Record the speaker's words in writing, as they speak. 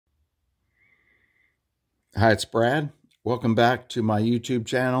Hi, it's Brad. Welcome back to my YouTube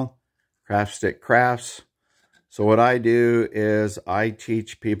channel, Craft Stick Crafts. So what I do is I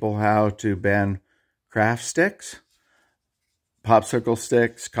teach people how to bend craft sticks, popsicle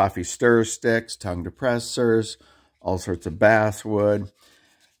sticks, coffee stir sticks, tongue depressors, all sorts of basswood,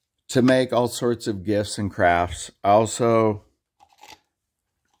 to make all sorts of gifts and crafts. I also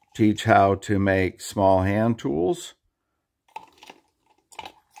teach how to make small hand tools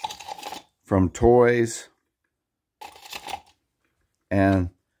from toys and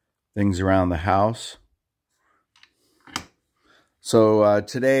things around the house. So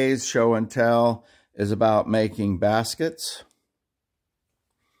today's show and tell is about making baskets.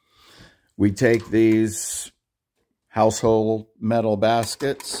 We take these household metal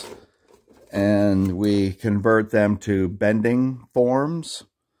baskets and we convert them to bending forms.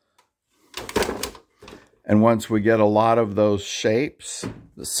 And once we get a lot of those shapes,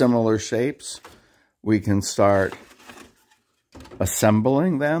 the similar shapes, we can start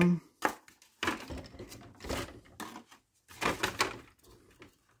assembling them.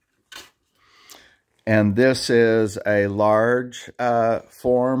 And this is a large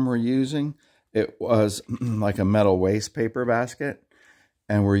form we're using. It was like a metal waste paper basket.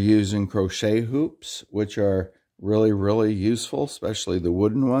 And we're using crochet hoops, which are really, really useful, especially the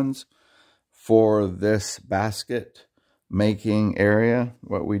wooden ones, for this basket making area,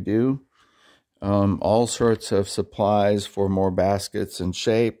 what we do. All sorts of supplies for more baskets and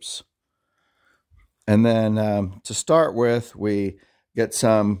shapes. And then to start with, we get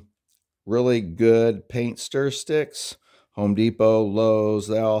some really good paint stir sticks. Home Depot, Lowe's,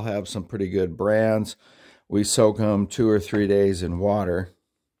 they all have some pretty good brands. We soak them 2 or 3 days in water.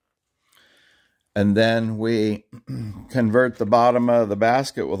 And then we convert the bottom of the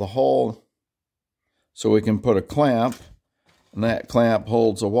basket with a hole so we can put a clamp. And that clamp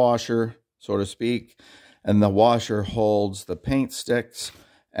holds a washer, so to speak. And the washer holds the paint sticks.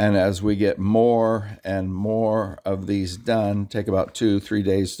 And as we get more and more of these done, take about 2-3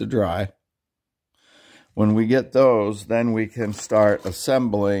 days to dry. When we get those, then we can start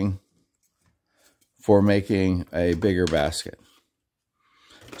assembling for making a bigger basket.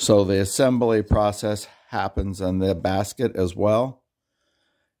 So the assembly process happens on the basket as well.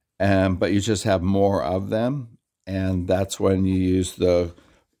 But you just have more of them. And that's when you use the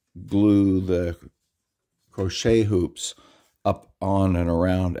glue, the crochet hoops up on and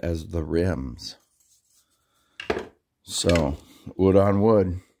around as the rims. So wood on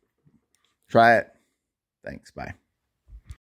wood. Try it. Thanks. Bye.